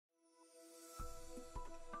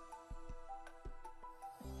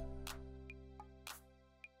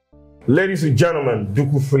Ladies and gentlemen,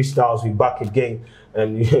 Duku Freestyles, we back again.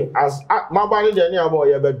 And as my body journey about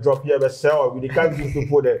you ever drop, you ever sell, we can't give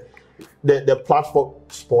people the platform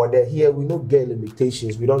sport there. Here we don't get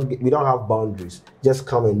limitations, we don't have boundaries. Just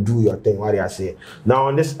come and do your thing, what I say. Now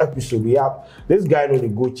on this episode, we have this guy know the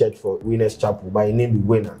go church for Winners Chapel by name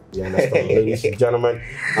Winner. You understand? Ladies and gentlemen.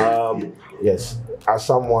 Yes, as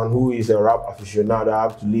someone who is a rap aficionado, I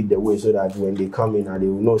have to lead the way so that when they come in and they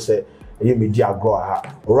will know say you media go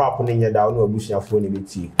rap in your down no bush your phone in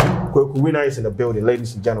tea. Kweku Wina is in the building,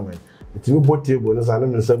 ladies and gentlemen. It's new boat table, and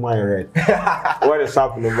I'm in my red. What is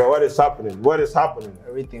happening, bro? What is happening? What is happening?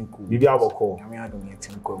 Everything cool. You have a call. I don't get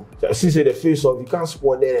cool. See the face of you can't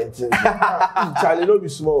spot there and Charlie, don't be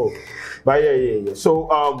small. But yeah. So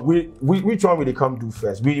which one will they come do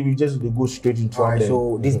first? We just go straight into Alright,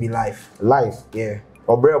 so this be life. Life. Yeah.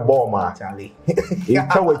 Obre ball man. Charlie. You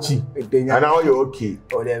tell what you. And now you're okay.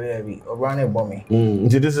 Oh, there be. Obrane bomb.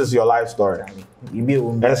 So this is your life story. Charlie. You be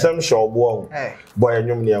and some show boy. Boy,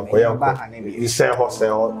 and you say hot.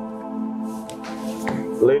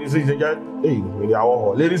 Ladies and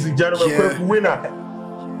gentlemen, ladies and gentlemen, Kweku Wina.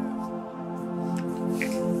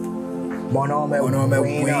 Audiomack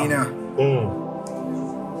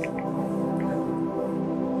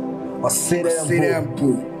Wina. Sit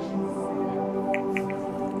down.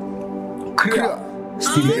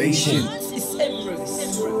 Stimulation.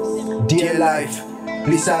 Dear life,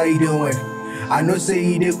 please how you doing? I know say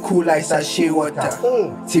you dey cool like sachet water.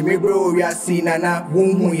 See me bro, we are seeing na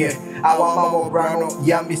boom here. I want mama brano,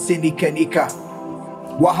 ya me sindi kenika.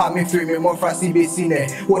 What have me free me more fancy basine?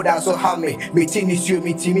 What also have me is you,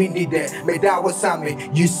 me team did there. Me that was me.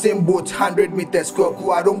 You same boat 100 meters.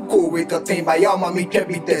 Kweku, I don't go with a thing, but y'all me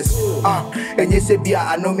meters. And you say,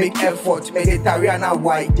 I no make effort. Mediterranean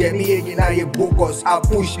white, Demi again, I bogus. I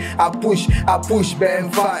push,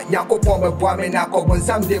 Ben Fa, Yako Pomba Boame Nako, when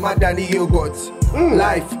some demand than the yogurt.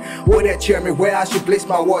 Life, what they cheer me where I should place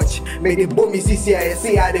my watch. May they bomb me see I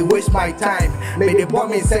say I they waste my time. May they bomb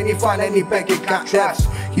me send any fun any packet can't trash.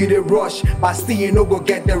 You the rush, but still you no go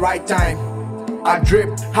get the right time. I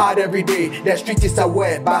drip hard every day. The street is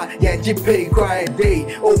aware, but yeah, pay cry a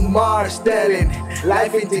day. Omar Sterling,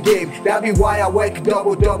 life in the game. That be why I work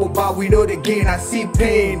double, but we know the gain. I see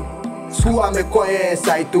pain. School I'm a quiet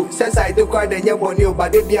side to. Since I do cry then you money,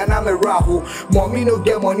 but they be an ame rahu. Mommy no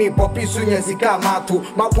get money, poppy soon yasika matu.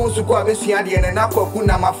 My phone to call me Siadi and I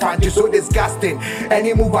kuna my friend. So disgusting.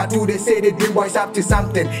 Any move I do, they say the dream boys up to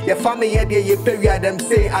something. Your family here, you period them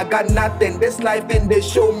say I got nothing. This life thing they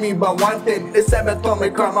show me but one thing. They say me come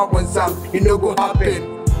and come up on some, it no go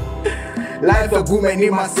happen. Life a good many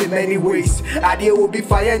must in many ways. Idea will be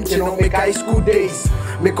fire engine no make high school days.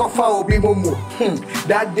 Make offer will be momo.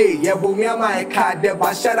 That day, yeah, but me and my card there,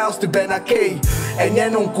 but shout outs to Benake. And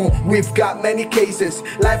yeah, uncle, we've got many cases.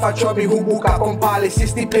 Life I trouble who book I compile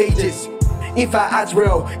 60 pages. If I act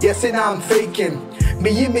real, yes, and I'm faking.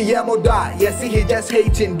 Me yamoda, yes, he just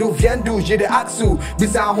hating. Do viendu, je de axu,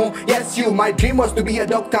 bizarre, yes, you. My dream was to be a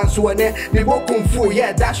doctor, and so on. Me bo kung fu,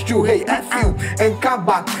 yeah, that's true. Hey, F you, and come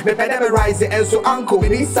back. Me pedemerize it, and so uncle, we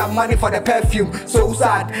need some money for the perfume. So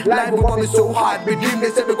sad, life will me so hard. We dream they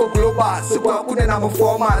say we go global. So I couldn't have a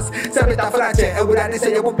 4 months. Say me ta franche, and would I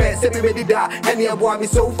say you will pay? Say me did that, and you want me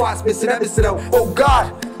so fast. Me oh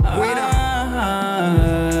God, winner.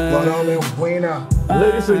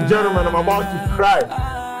 Ladies and gentlemen, I'm about to cry.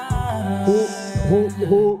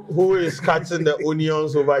 Who is cutting the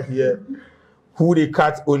onions over here? Who they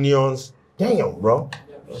cut onions? Damn, bro.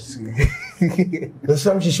 There's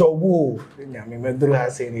some show. Whoa.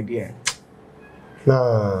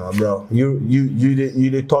 Nah, bro.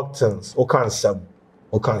 You talk things.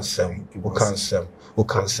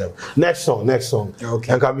 Next song.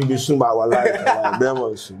 Okay. And can be soon by our life.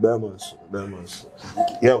 Bermans.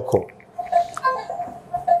 Yeah, cool.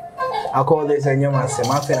 I call this Enyamase.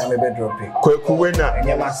 My friend, I'm a bed dropping. Kweku Wina.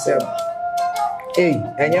 Enyamase. Hey,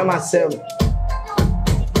 Enyamase.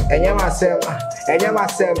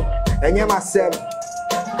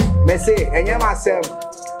 Me say,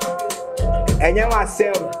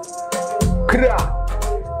 Enyamase. Kra.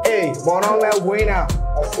 Hey, Audiomack Wina.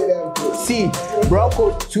 See,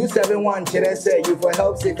 Broco 271, say you for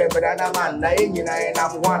help say Pepperana man,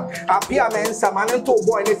 I'm one. Happy man, some man and two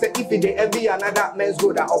boy, they say if they every another man's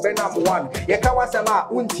good or ben I'm one.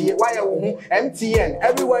 Yakawasama, Unti, why MTN,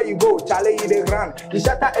 everywhere you go, Charlie, they run. You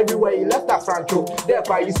shut up everywhere, you left that front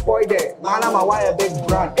therefore you spoil there. Man, I'm a wire big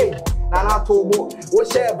brand. Hey. Nana Tobo, we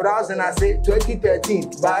share browse and I say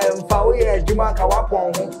 2013. By Mfawe Juma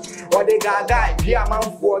Kawapon, or the guy, Gia Man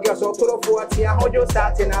for girls or Toro 40, how you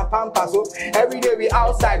starting a pampas. So every day we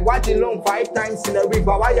outside watching long 5 times in a week.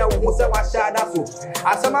 But why you won't say what shot that so?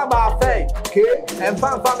 As some about fake, okay, and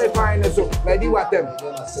family fine so, ready what them.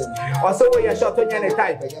 Also, we are shot on any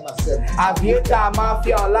type. Aviator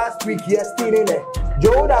Mafia last week, yes, still in it.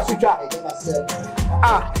 Joe, that's what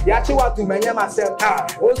Yachi want to many myself.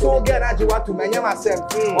 Also again, I want to many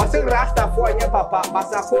myself. Also, Rasta for your papa,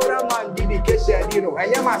 Masakora man, dedication, you know,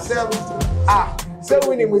 and myself. So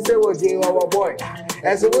when we say what day our boy,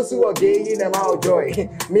 and so we see what day in them out joy.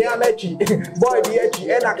 Me a mechi, boy be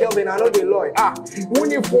echi, and I Kelvin, I know the lawyer.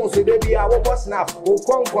 When you phone so they be our boss snap, who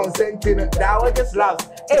come consenting, that was just laughs.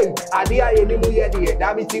 Hey, I dear any new year,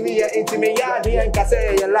 that be TV, intimate yard, and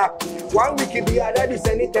Cassay, your lap. 1 week be a daddy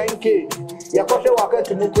send it 10K. Ya koshe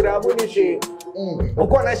wakati mukura bunishi.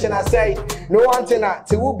 Connection I say no one thing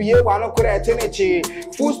to will be able to correct any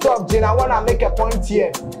full stop Jin. I wanna make a point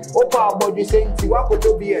here. Opa body saying to walk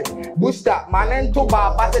to be a booster man to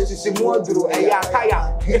bar passage to see more through a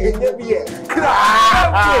yakaya.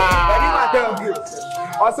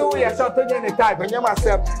 Also we are shot on any type and you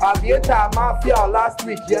myself Aviator Mafia last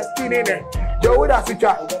week yes still in it. Joe would have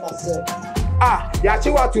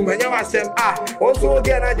Yachi want to many myself. Also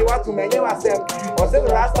again, I want to many myself. Also,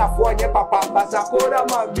 the last of one, your papa, Sakura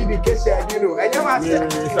man, be the case, you know, and you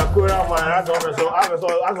myself. Sakura man, I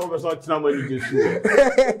saw it's not when you just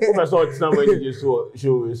saw it's not when you just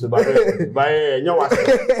show it's about by your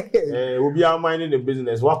we'll be our mind in the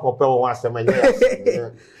business. What propel wants them.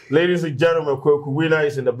 Ladies and gentlemen, Kweku Wina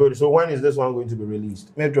is in the building. So when is this one going to be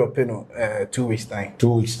released? May drop in 2 weeks time. 2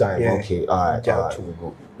 weeks time. Yeah. Okay. All right.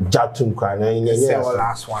 Jatum Kran. Yes,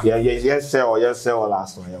 last one. Yes, sir.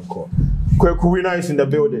 Last one. Kweku Wina is in the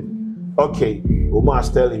building. Okay. Omar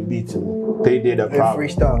Sterling beat him. Payday the crowd.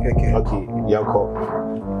 Freestyle. Okay. Yanko.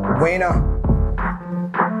 Wina.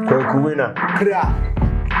 Kweku Wina.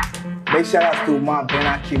 Kra. Make shout out to my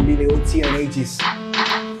Bena Kimbili OT and ages.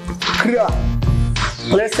 Kra.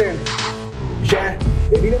 Listen, yeah,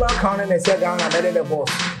 if you never count and say down, I'm better the boss.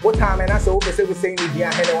 What time and I saw we say we saying we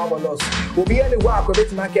behind the one loss. We'll be any work with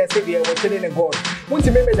it, my case, we're chilling and God. Won't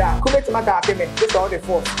you remember that? Come to my car, this all the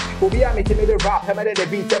force. We'll be making the rap, I'm the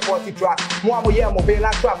beat, 40 track. More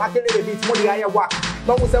mobile trap, I can the beat, more the eye walk.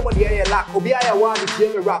 No one someone the eye lack, will be I want to hear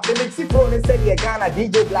me rap. The mixi pro and say the Ghana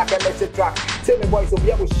DJ Black and let's track. Tell me boys, will be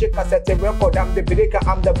able to shake us at a record. I'm the breaker,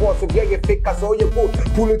 I'm the boss, so get your fake us all your boat.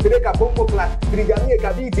 Pull it to the Bombo class, Brigami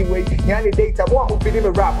Gabiti way, Yanni data, one who feed him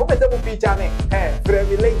a rap. What better feature me?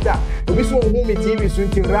 Friendly later. We saw whom me TV soon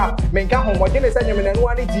to rap. Men come home, what can I send you in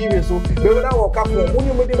one TV? So they will now walk up home. When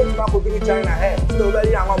you move to Mako to China, still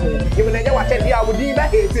very young. Even then, I tell you, I would be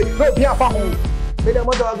back here. No, be a home. Me the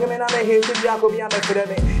mother give me na me hate to be a me.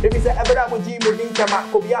 If you say ever that would Jim would come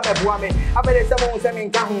could be a me. I bet someone say me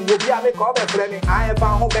can will be a me call me. I have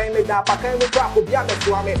found home me that I can't trap could be a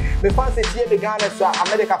me. Me fancy here the Ghana so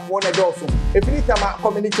America for the dorsal. If you time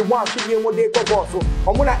community one should be more day go so.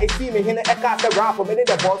 I'm gonna see me in a cast rap for me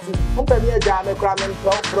the boss. I'm pay me a jam me cram and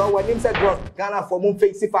pro when him said drop Ghana for moon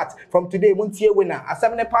face fat from today won't hear winner. As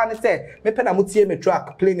 7 pound say me pen a mutie me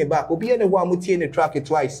track playing it back. Will be anyone mutie in the track it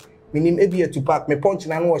twice. Meaning maybe to pack me punch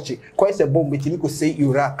and watch it. Quite a bomb, but you could say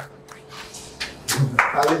you rap.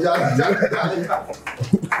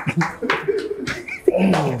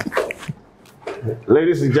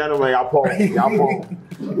 Ladies and gentlemen,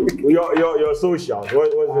 your socials.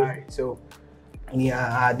 What was it? Right, so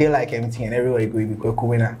yeah, they like everything and everybody go with Kweku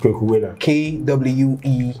Wina. Kweku Wina.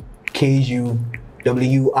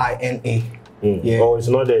 KWEKUWINA. Yeah. Oh, it's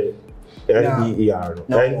not a N-E-E-R.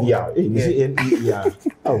 No. N-E-R. Is it N-E-E-R?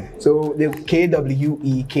 Oh. So the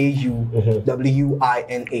KWEKUWINA.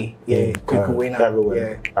 Yeah, Kweku Wina.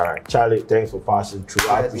 Everywhere. Yeah. All right. Charlie, thanks for passing through.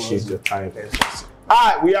 I appreciate your time. All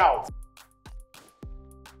right, we out.